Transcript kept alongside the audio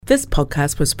This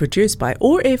podcast was produced by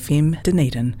OAR FM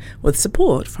Dunedin with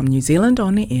support from New Zealand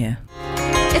On Air.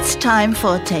 It's time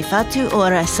for Te Whatu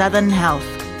Ora Southern Health.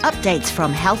 Updates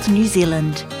from Health New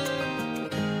Zealand.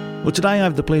 Well, today I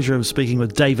have the pleasure of speaking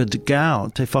with David Gow,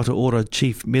 Te Whatu Ora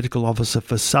Chief Medical Officer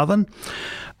for Southern.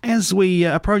 As we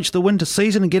approach the winter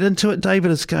season and get into it,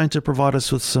 David is going to provide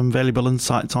us with some valuable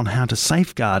insights on how to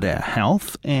safeguard our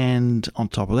health. And on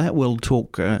top of that, we'll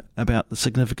talk about the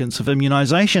significance of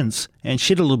immunisations and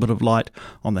shed a little bit of light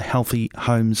on the Healthy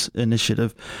Homes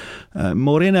Initiative.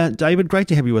 Morena, David, great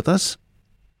to have you with us.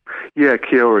 Yeah,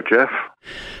 kia ora, Jeff.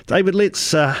 David,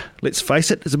 let's face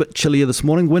it, it's a bit chillier this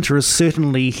morning. Winter is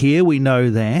certainly here, we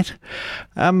know that.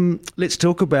 Let's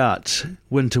talk about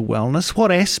winter wellness.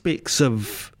 What aspects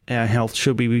of our health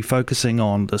should we be focusing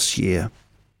on this year?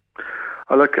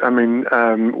 Firstly,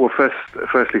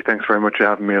 thanks very much for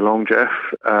having me along, Jeff.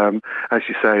 As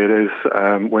you say,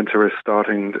 winter is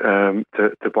starting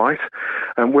to bite.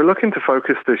 We're looking to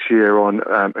focus this year on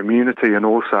immunity and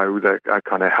also the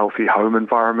kind of healthy home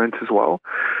environment as well.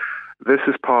 This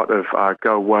is part of our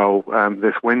Go Well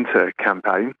This Winter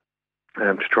campaign.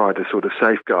 To try to sort of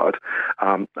safeguard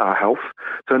our health.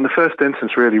 So in the first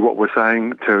instance, really what we're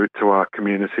saying to our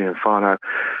community and whānau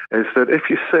is that if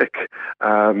you're sick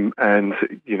and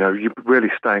you're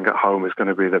really staying at home is going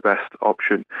to be the best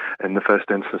option in the first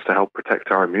instance to help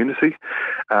protect our immunity.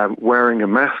 Wearing a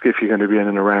mask if you're going to be in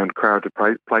and around crowded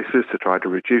places to try to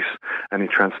reduce any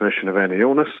transmission of any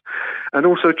illness. And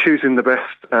also choosing the best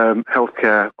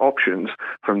healthcare options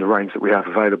from the range that we have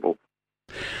available.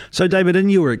 So, David, in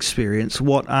your experience,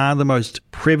 what are the most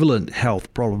prevalent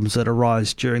health problems that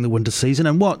arise during the winter season,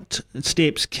 and what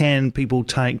steps can people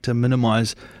take to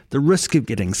minimise the risk of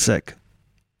getting sick?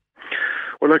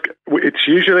 Well, look, it's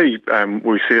usually,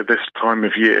 we see at this time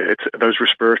of year, it's those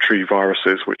respiratory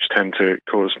viruses which tend to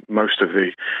cause most of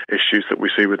the issues that we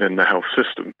see within the health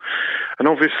system. And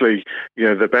obviously,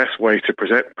 the best way to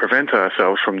prevent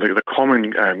ourselves from the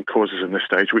common causes in this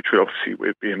stage, which would obviously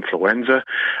be influenza,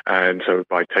 and so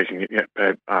by taking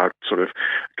our sort of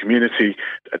community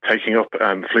taking up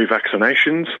flu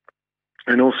vaccinations,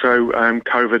 and also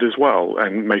COVID as well,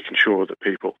 and making sure that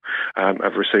people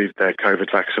have received their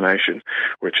COVID vaccination,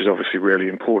 which is obviously really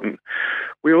important.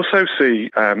 We also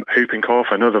see whooping cough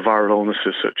and other viral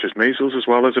illnesses such as measles as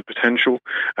well as a potential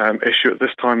issue at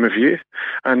this time of year.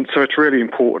 And so it's really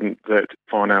important that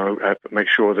whānau make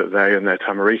sure that they and their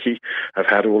tamariki have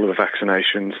had all of the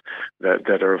vaccinations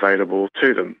that are available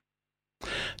to them.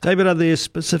 David, are there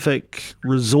specific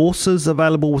resources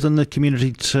available within the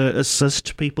community to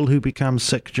assist people who become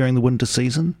sick during the winter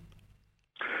season?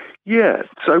 Yeah,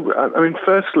 so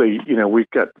firstly, we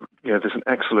get there's an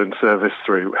excellent service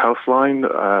through Healthline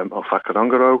of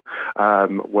Whakarangaro,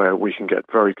 where we can get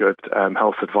very good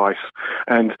health advice,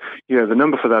 and the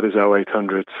number for that is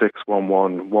 0800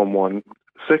 611 116.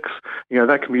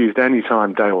 That can be used any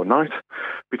time, day or night.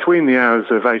 Between the hours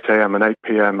of 8 a.m. and 8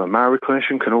 p.m, a Maori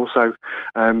clinician can also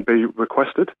be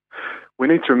requested. We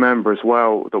need to remember as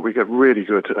well that we get really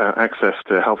good access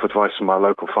to health advice from our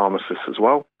local pharmacists as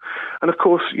well. And of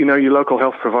course, your local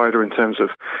health provider in terms of,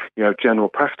 general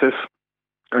practice.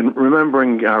 And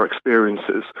remembering our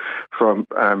experiences from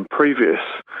previous,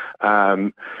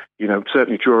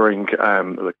 certainly during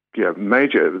the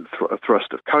major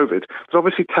thrust of COVID, but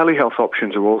obviously telehealth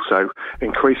options are also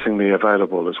increasingly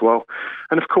available as well.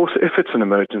 And of course, if it's an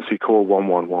emergency, call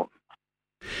 111.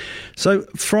 So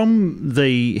from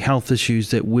the health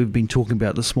issues that we've been talking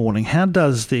about this morning, how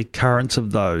does the occurrence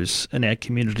of those in our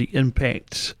community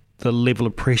impact the level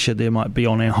of pressure there might be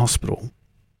on our hospital?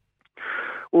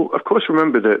 Well, of course,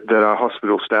 remember that our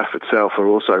hospital staff itself are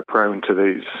also prone to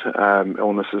these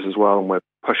illnesses as well, and we're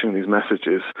pushing these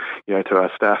messages, to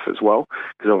our staff as well,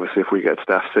 because obviously if we get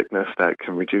staff sickness, that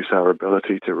can reduce our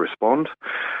ability to respond.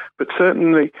 But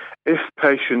certainly, if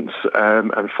patients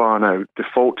and whānau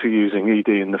default to using ED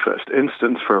in the first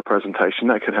instance for a presentation,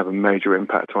 that can have a major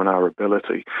impact on our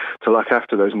ability to look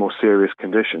after those more serious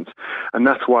conditions. And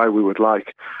that's why we would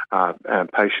like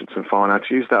patients and whānau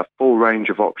to use that full range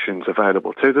of options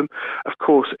available to them. Of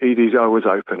course, ED is always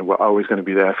open. We're always going to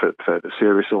be there for the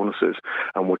serious illnesses,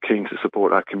 and we're keen to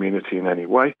support our community in any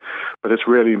way. But it's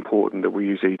really important that we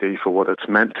use ED for what it's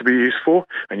meant to be used for,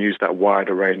 and use that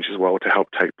wider range as well to help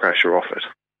take pressure off it.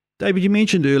 David, you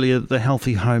mentioned earlier the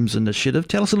Healthy Homes Initiative.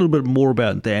 Tell us a little bit more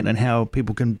about that and how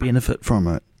people can benefit from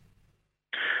it.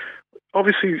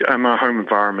 Obviously, our home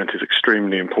environment is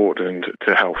extremely important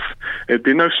to health. It'd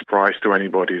be no surprise to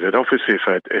anybody that obviously if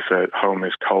a home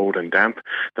is cold and damp,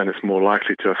 then it's more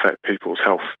likely to affect people's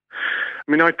health.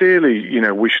 I mean, ideally,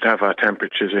 we should have our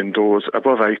temperatures indoors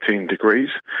above 18 degrees.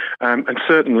 And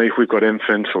certainly if we've got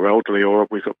infants or elderly or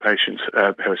we've got patients who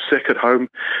are sick at home,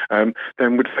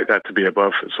 then we'd like that to be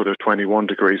above sort of 21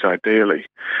 degrees ideally.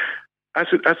 As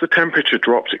the temperature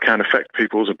drops, it can affect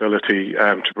people's ability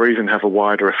to breathe and have a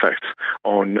wider effect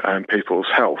on people's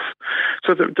health.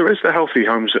 So there is the Healthy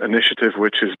Homes Initiative,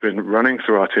 which has been running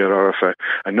through Aotearoa for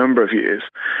a number of years.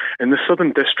 In the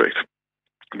Southern District,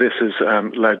 this is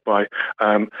led by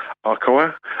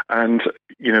Arcoa, and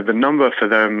the number for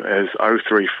them is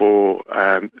 034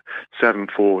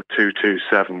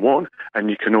 742271, and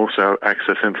you can also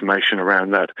access information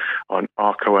around that on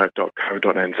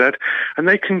arcoa.co.nz, and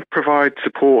they can provide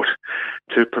support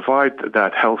to provide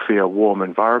that healthier, warm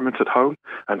environment at home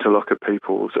and to look at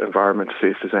people's environment to see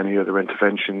if there's any other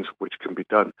interventions which can be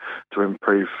done to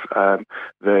improve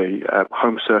the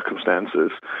home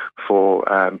circumstances for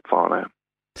whānau.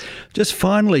 Just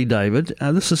finally, David,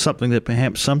 this is something that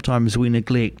perhaps sometimes we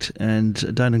neglect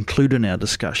and don't include in our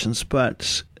discussions,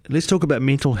 but let's talk about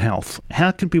mental health.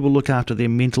 How can people look after their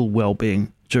mental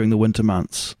well-being during the winter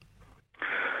months?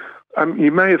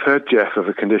 You may have heard, Jeff, of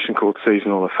a condition called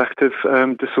seasonal affective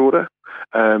disorder.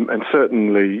 And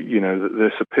certainly,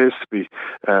 this appears to be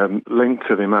linked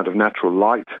to the amount of natural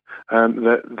light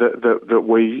that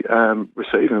we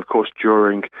receive. And of course,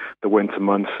 during the winter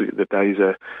months, the days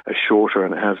are shorter,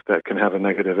 and that can have a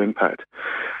negative impact.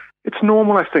 It's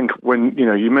normal, I think, when,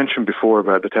 you mentioned before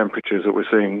about the temperatures that we're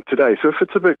seeing today. So if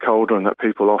it's a bit colder and that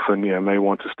people often, may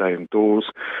want to stay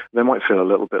indoors, they might feel a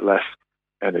little bit less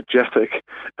energetic,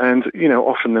 and,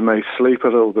 often they may sleep a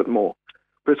little bit more.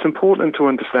 But it's important to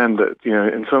understand that,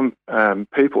 in some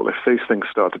people, if these things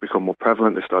start to become more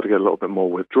prevalent, they start to get a little bit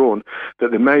more withdrawn, that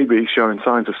they may be showing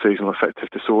signs of seasonal affective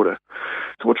disorder.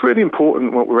 So what's really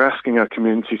important, what we're asking our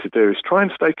community to do, is try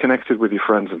and stay connected with your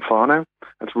friends and whānau.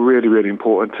 It's really, really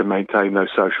important to maintain those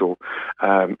social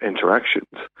interactions.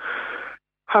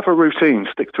 Have a routine,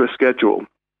 stick to a schedule.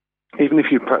 Even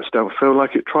if you perhaps don't feel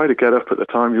like it, try to get up at the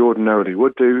time you ordinarily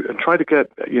would do, and try to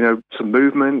get, some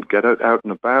movement, get out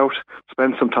and about,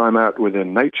 spend some time out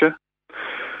within nature.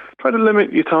 Try to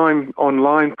limit your time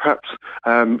online, perhaps,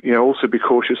 also be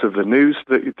cautious of the news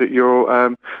that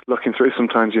you're looking through.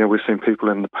 Sometimes, we've seen people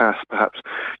in the past perhaps,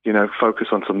 focus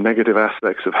on some negative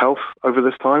aspects of health over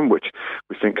this time, which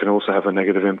we think can also have a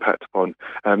negative impact on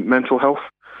mental health.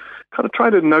 Kind of try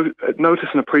to notice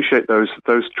and appreciate those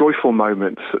joyful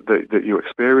moments that you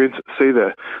experience. See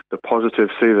the positive,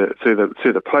 see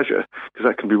the pleasure, because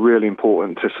that can be really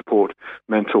important to support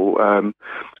mental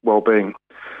well-being.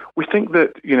 We think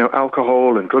that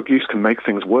alcohol and drug use can make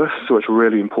things worse, so it's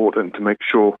really important to make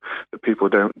sure that people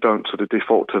don't sort of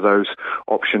default to those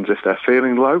options if they're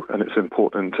feeling low, and it's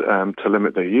important to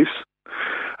limit their use.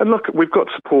 And look, we've got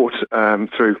support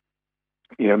through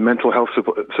mental health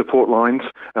support lines,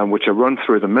 which are run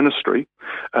through the ministry,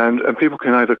 and people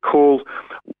can either call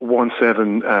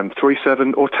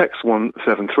 1737 or text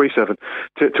 1737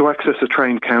 to access a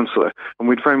trained counsellor, and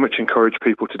we'd very much encourage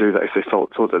people to do that if they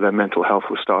thought that their mental health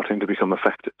was starting to become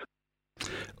affected.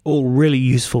 All really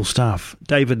useful stuff.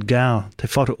 David Gow, Te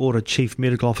Whatu Ora Chief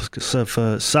Medical Officer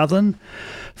for Southern.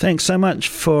 Thanks so much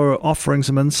for offering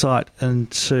some insight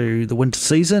into the winter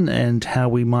season and how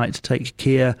we might take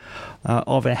care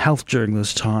of our health during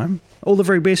this time. All the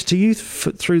very best to you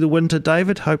through the winter,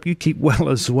 David. Hope you keep well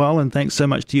as well, and thanks so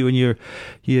much to you and your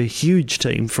huge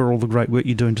team for all the great work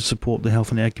you're doing to support the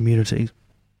health in our communities.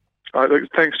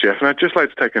 Thanks, Jeff. And I'd just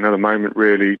like to take another moment,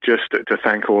 really, just to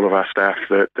thank all of our staff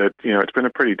that it's been a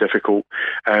pretty difficult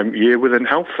year within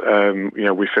health.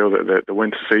 We feel that the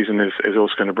winter season is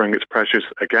also going to bring its pressures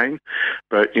again.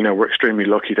 But, we're extremely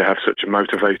lucky to have such a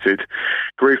motivated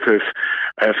group of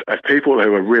people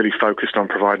who are really focused on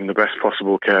providing the best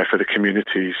possible care for the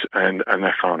communities and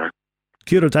their whānau.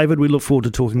 Kia ora, David. We look forward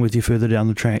to talking with you further down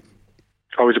the track.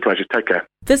 Always a pleasure. Take care.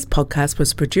 This podcast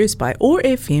was produced by OAR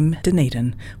FM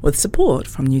Dunedin with support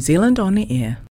from New Zealand On the Air.